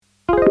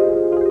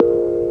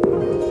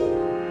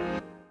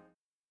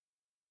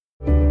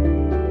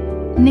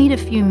Need a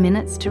few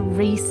minutes to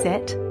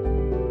reset?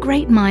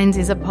 Great Minds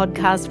is a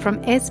podcast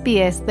from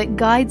SBS that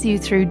guides you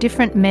through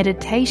different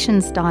meditation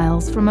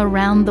styles from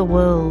around the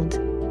world.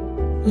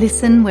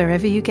 Listen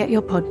wherever you get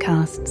your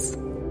podcasts.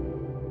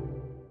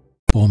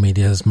 PAW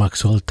Media's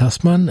Maxwell,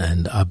 Tasman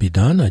and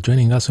Dunn are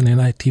joining us on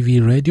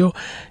NITV Radio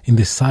in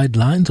the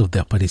sidelines of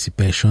their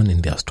participation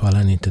in the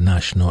Australian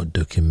International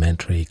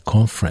Documentary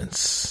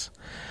Conference.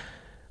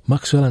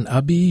 Maxwell and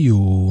Abby,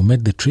 you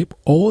made the trip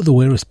all the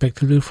way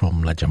respectively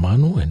from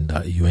Lajamanu and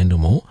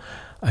Yuendumu.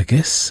 I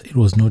guess it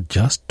was not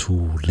just to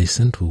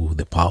listen to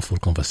the powerful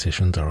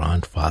conversations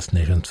around First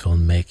Nations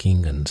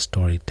filmmaking and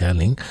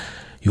storytelling.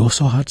 You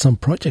also had some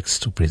projects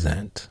to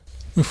present.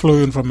 We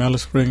flew in from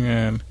Alice Spring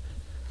and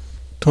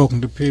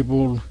talking to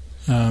people,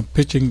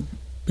 pitching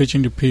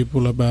to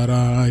people about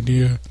our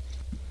idea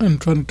and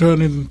trying to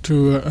turn it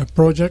into a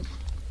project.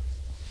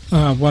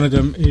 One of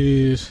them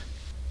is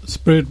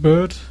Spirit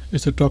Bird.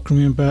 It's a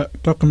documentary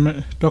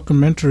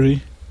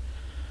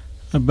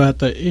about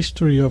the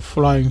history of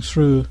flying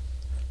through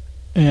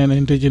an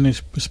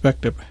Indigenous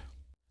perspective.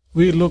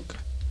 We look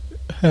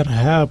at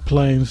how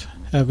planes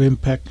have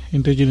impact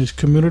Indigenous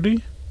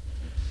community.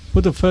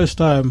 For the first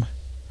time,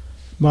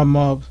 my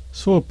mom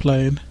saw a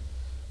plane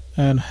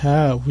and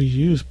how we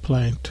use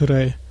plane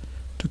today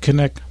to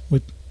connect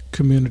with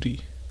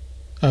community,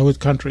 with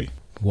country.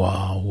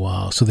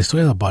 Wow. So the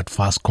story is about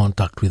first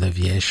contact with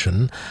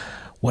aviation.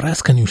 What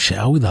else can you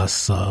share with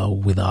us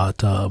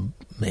without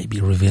maybe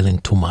revealing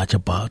too much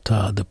about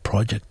the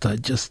project?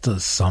 Just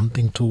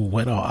something to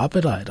whet our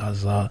appetite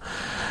as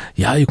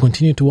you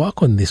continue to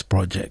work on this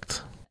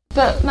project.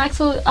 But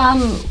Maxwell,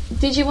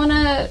 did you want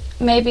to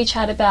maybe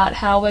chat about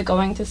how we're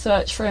going to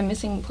search for a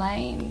missing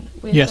plane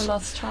with the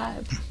Lost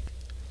Tribe?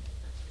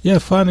 Yeah,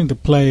 finding the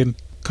plane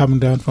coming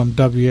down from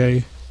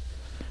WA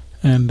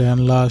and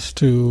then last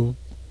to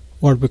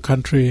Warburg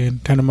Country in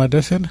Tanami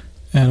Desert,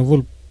 and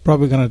we're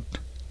probably going to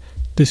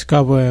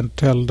discover and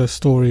tell the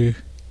story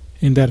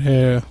in that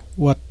area,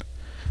 what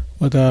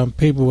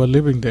people were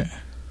living there.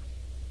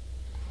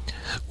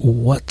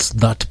 What's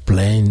that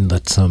plane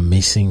that's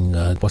missing?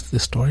 What's the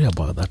story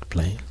about that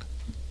plane?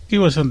 It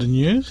was on the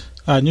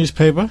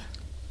newspaper.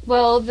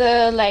 Well,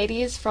 the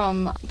ladies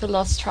from the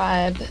Lost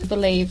Tribe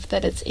believe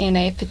that it's in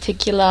a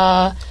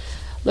particular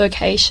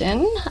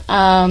location,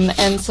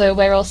 and so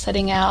we're all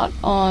setting out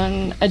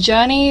on a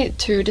journey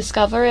to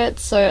discover it.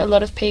 So a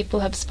lot of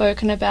people have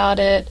spoken about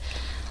it.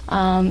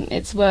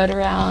 It's word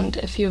around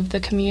a few of the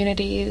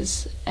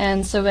communities,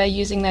 and so we're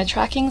using their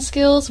tracking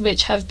skills,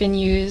 which have been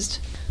used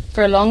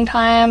for a long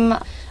time.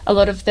 A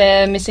lot of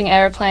their missing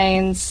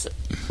aeroplanes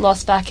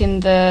lost back in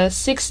the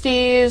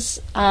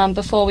 60s,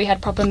 before we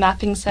had proper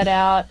mapping set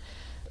out.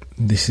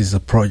 This is a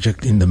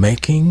project in the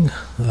making.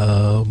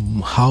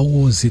 How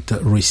was it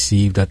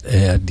received at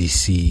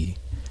AIDC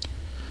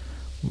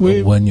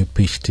when you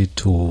pitched it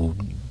to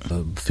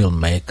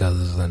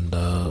filmmakers and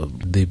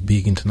the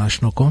big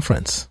international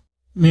conference?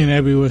 Me and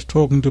Abby was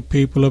talking to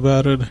people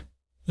about it.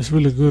 It's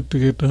really good to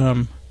get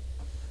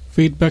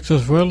feedbacks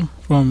as well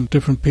from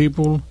different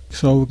people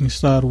so we can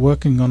start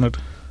working on it.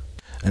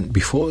 And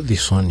before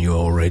this one, you're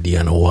already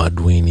an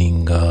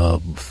award-winning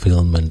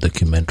film and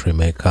documentary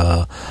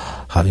maker,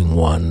 having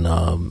won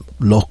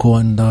local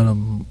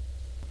and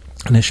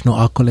national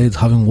accolades,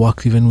 having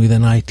worked even with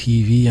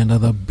NITV and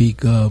other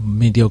big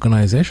media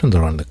organizations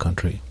around the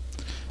country.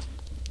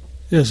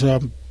 Yes,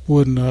 I'm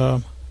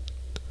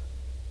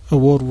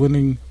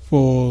award-winning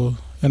for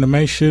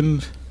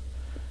animation,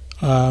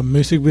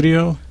 music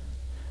video,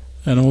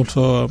 and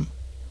also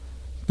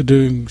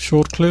doing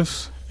short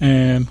clips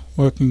and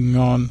working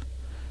on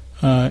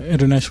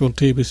international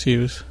TV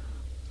series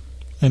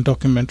and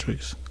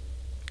documentaries.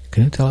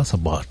 Can you tell us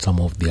about some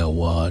of the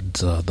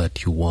awards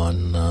that you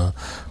won?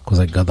 Because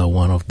I gather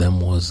one of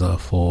them was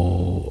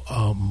for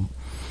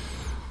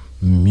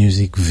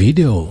music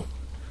video.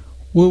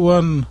 We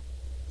won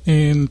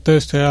in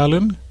Thursday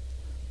Island,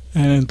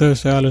 and in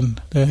Thursday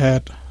Island they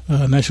had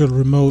a National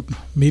Remote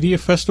Media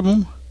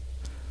Festival.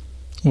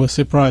 I was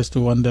surprised to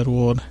win that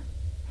award.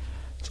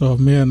 So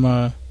me and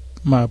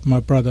my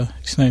brother,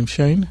 his name's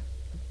Shane,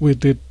 we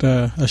did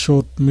a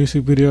short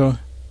music video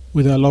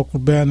with our local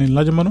band in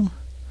Lajamanu.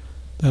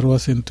 That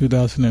was in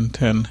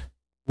 2010.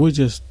 We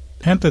just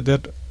entered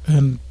that,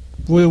 and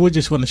we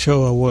just want to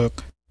show our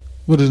work.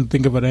 We didn't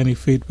think about any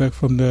feedback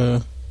from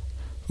the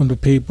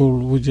people.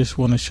 We just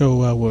want to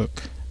show our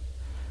work.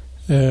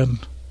 And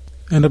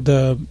end of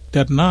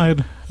that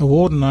night,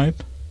 award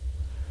night,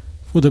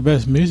 for the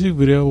best music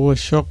video, we were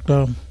shocked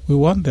we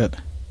won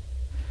that.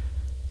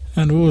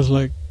 And we was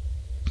like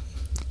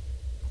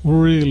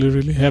really,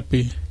 really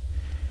happy.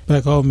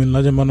 Back home in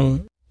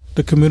Lajamanu,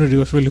 the community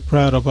was really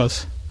proud of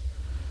us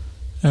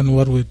and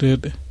what we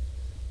did.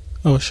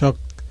 I was shocked.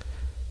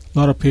 A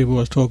lot of people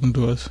was talking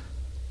to us,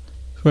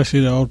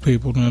 especially the old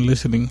people,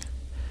 listening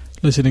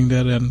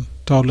there and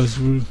told us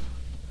you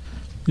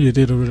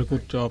did a really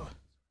good job.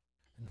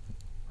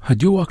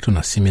 Had you worked on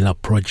a similar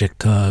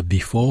project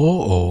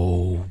before,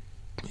 or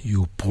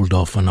you pulled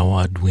off an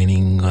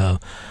award-winning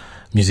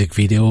music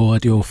video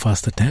at your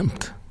first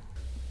attempt?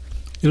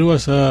 It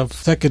was a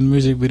second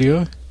music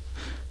video.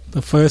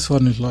 The first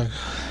one is like,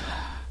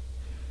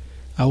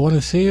 I want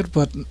to see it,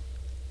 but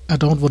I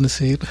don't want to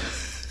see it.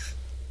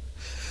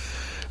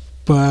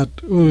 But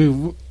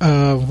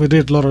we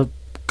did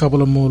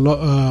couple of more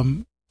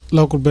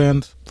local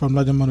bands from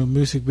Lajamanu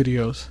music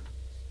videos.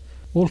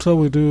 Also,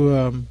 we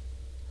do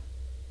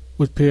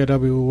with PAW,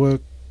 we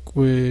work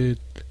with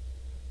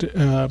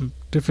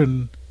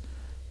different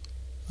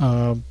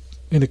in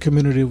the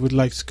community with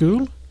like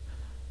school.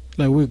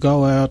 Like we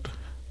go out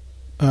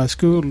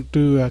school,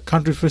 do a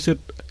country visit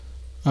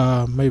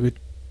maybe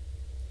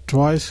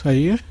twice a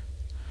year.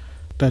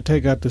 They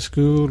take out the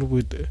school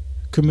with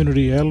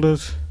community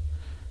elders,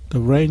 the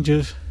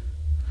rangers,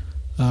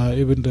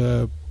 even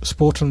the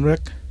sports and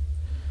rec.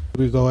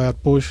 We go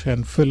out bush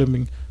and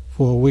filming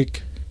for a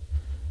week,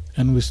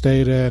 and we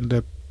stay there, and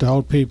the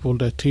old people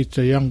that teach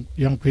the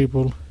young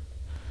people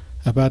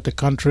about the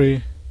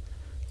country,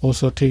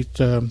 also teach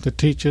the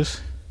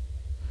teachers.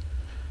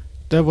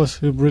 That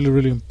was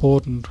really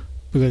important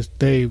because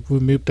we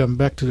moved them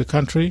back to the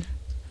country,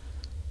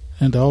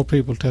 and the old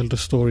people tell the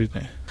story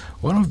there.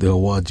 One of the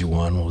awards you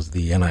won was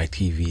the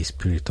NITV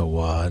Spirit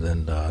Award,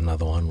 and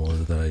another one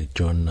was the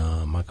John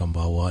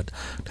Makamba Award.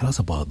 Tell us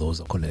about those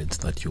accolades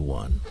that you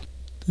won.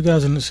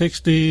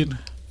 2016,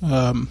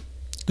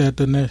 at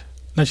the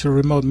National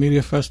Remote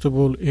Media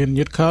Festival in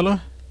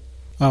Yirrkala,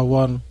 I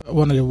won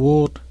the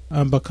award,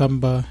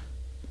 Ambakamba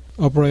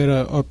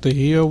Operator of the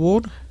Year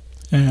Award.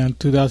 And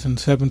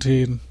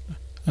 2017,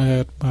 I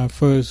had my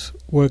first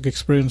work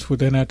experience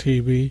with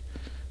NITV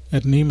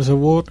at NEMA's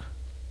Award,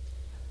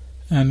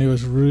 and it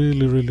was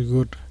really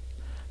good.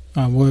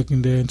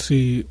 Working there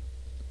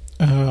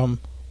and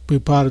be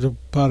part of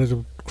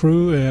the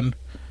crew and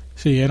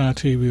see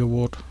NITV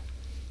Award.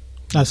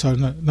 Sorry,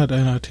 not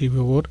NITV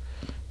Award,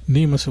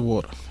 NEMA's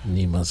Award.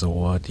 NEMA's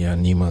Award, yeah.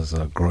 NEMA's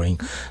are growing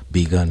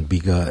bigger and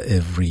bigger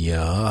every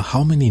year.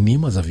 How many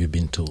NEMA's have you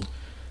been to?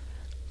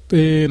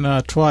 Been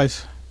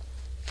twice.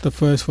 The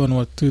first one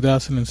was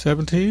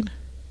 2017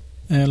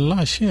 and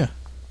last year.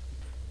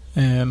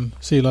 And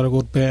see a lot of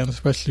good bands,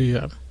 especially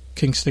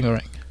King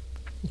Stingray.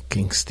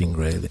 King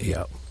Stingray,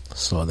 yeah.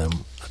 Saw them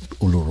at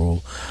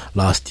Uluru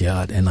last year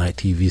at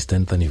NITV's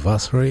 10th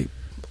anniversary.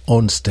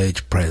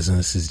 On-stage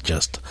presence is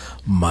just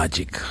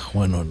magic.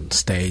 When on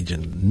stage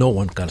and no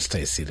one can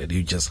stay seated,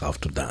 you just have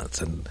to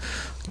dance. And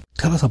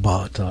tell us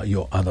about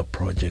your other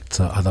projects,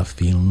 other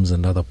films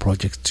and other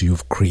projects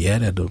you've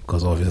created,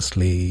 because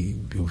obviously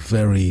you're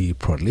very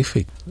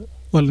prolific.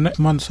 Well, next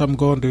month I'm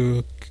going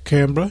to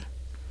Canberra.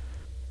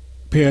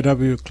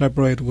 PAW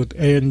collaborated with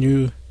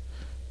ANU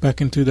back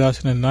in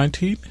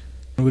 2019.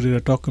 We did a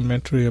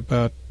documentary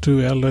about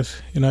two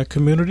elders in our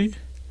community.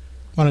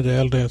 One of the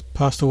elders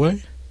passed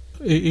away.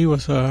 He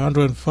was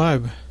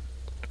 105.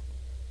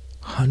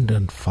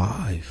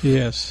 105?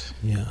 Yes.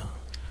 Yeah.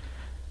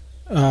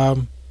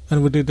 And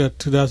we did that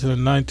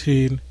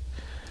 2019,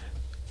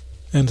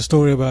 and the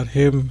story about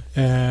him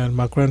and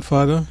my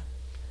grandfather,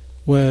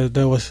 where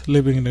they was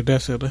living in the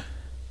desert,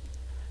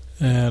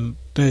 and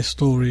their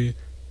story,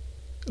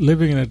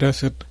 living in the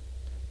desert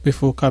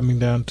before coming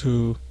down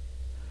to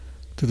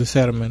the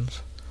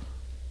settlements.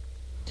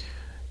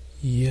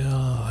 Yeah,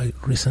 I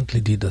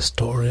recently did a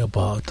story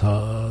about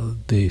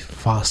the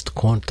first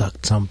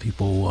contact. Some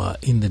people were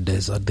in the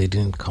desert, they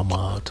didn't come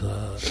out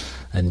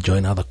and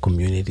join other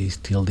communities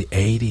till the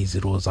 80s.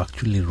 It was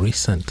actually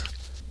recent.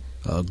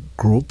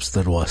 Groups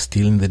that were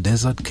still in the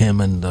desert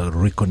came and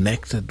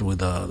reconnected with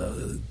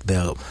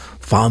their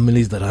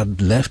families that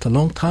had left a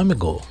long time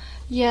ago.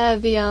 Yeah,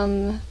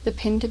 the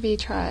Pintabee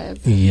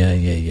tribe. Yeah.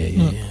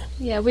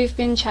 Yeah, we've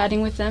been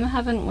chatting with them,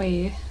 haven't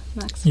we,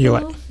 Maxwell?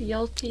 You're right.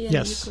 Yalti and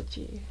Yes.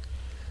 Yukuji.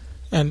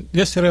 And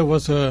yesterday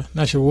was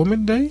National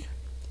Women's Day.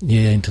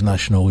 Yeah,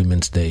 International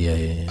Women's Day,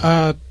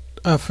 yeah.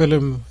 I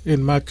filmed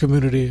in my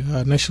community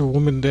National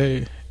Women's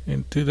Day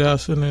in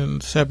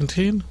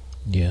 2017.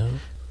 Yeah.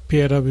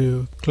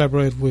 PAW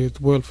collaborated with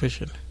World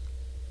Vision.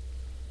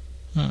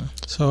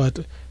 So I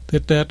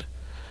did that.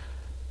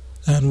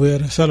 And we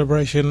had a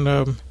celebration,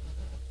 a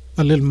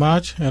little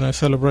march and a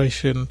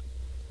celebration,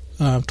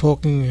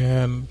 talking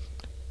and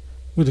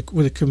with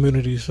the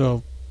community.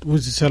 So we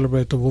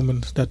celebrate the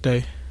women that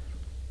day.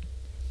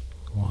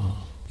 Wow.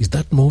 Is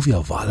that movie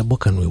available?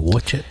 Can we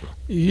watch it?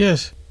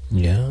 Yes.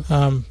 Yeah.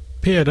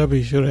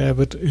 PAW should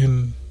have it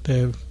in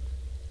the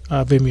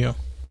Vimeo.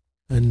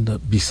 And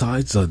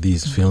besides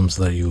these films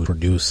that you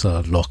produce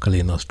locally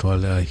in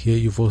Australia, I hear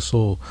you've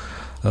also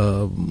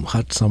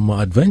had some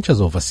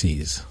adventures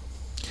overseas.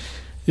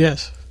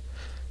 Yes.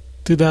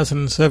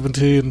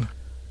 2017,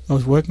 I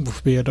was working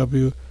for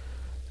PAW,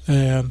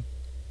 and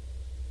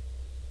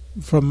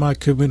from my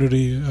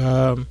community,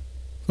 from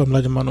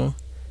Lajamanu,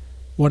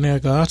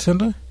 Waniaga Art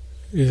Centre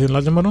is in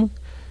Lajamanu.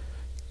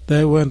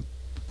 They went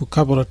a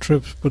couple of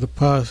trips for the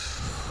past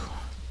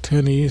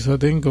 10 years, I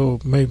think, or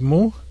maybe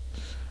more.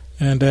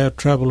 And they have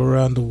traveled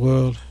around the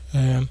world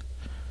and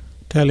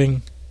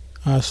telling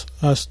us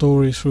our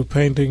stories through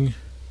painting.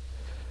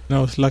 And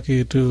I was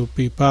lucky to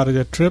be part of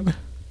that trip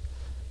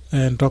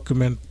and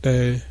document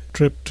the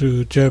trip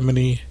to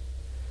Germany,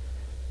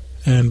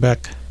 and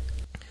back.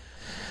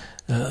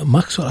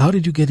 Maxwell, how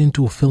did you get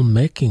into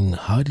filmmaking?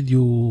 How did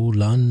you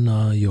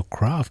learn your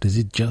craft? Is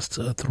it just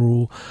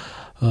through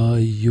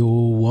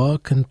your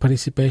work and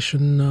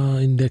participation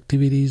in the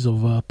activities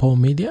of PAW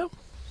Media?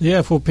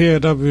 Yeah, for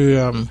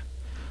PAW,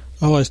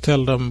 I always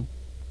tell them,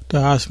 they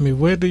ask me,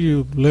 where do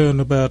you learn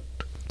about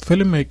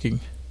filmmaking?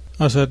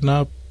 I said,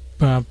 no,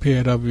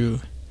 PAW.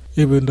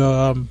 Even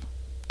though I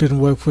didn't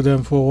work for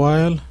them for a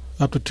while,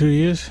 after 2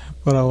 years,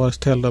 but I always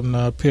tell them,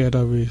 no,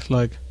 PAW is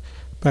like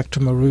back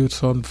to my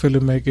roots on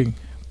filmmaking,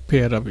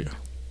 PAW.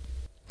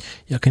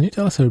 Yeah, can you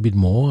tell us a little bit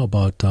more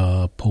about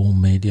PAW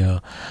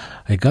Media?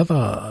 I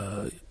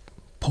gather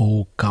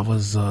PAW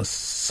covers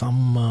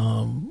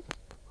some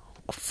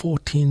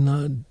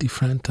 14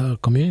 different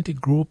community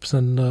groups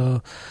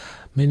and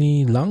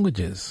many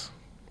languages.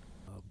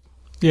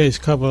 Yeah, it's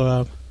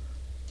covered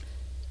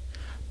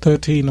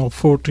 13 or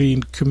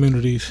 14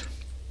 communities.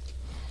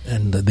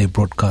 And they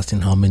broadcast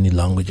in how many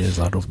languages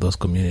out of those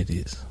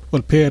communities?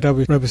 Well,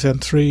 PAW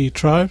represents 3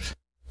 tribes.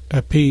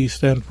 P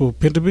stands for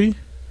Pintupi,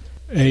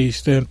 A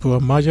stands for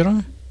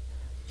Majara,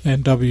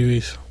 and W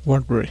is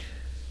Wartbury.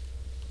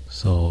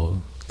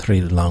 So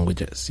 3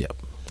 languages, yep.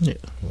 Yeah.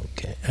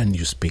 Okay, and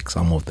you speak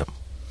some of them?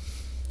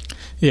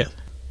 Yeah.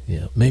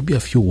 Yeah, maybe a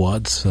few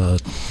words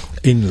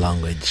in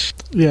language.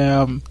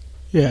 Yeah,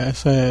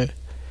 say,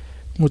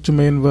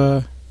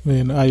 Muchumenva,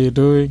 how you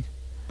doing?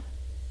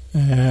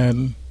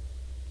 And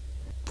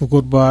for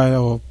goodbye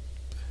or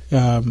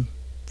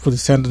for the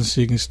sentence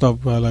you can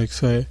stop by like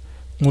say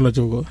Ngula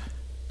Jogo.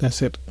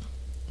 That's it.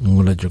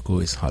 Ngula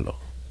Jogo is hello.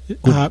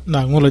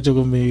 Ngula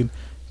Jogo means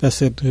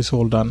that's it, it's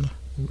all done.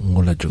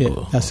 Ngula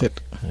Jogo. Yeah, that's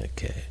it.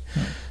 Okay.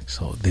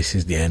 So this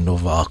is the end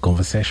of our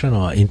conversation,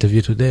 our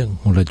interview today.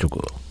 Ngula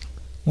Jogo.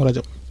 Ngula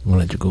Jogo.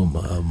 Ngula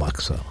Jogo,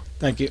 Maxwell.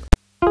 Thank you.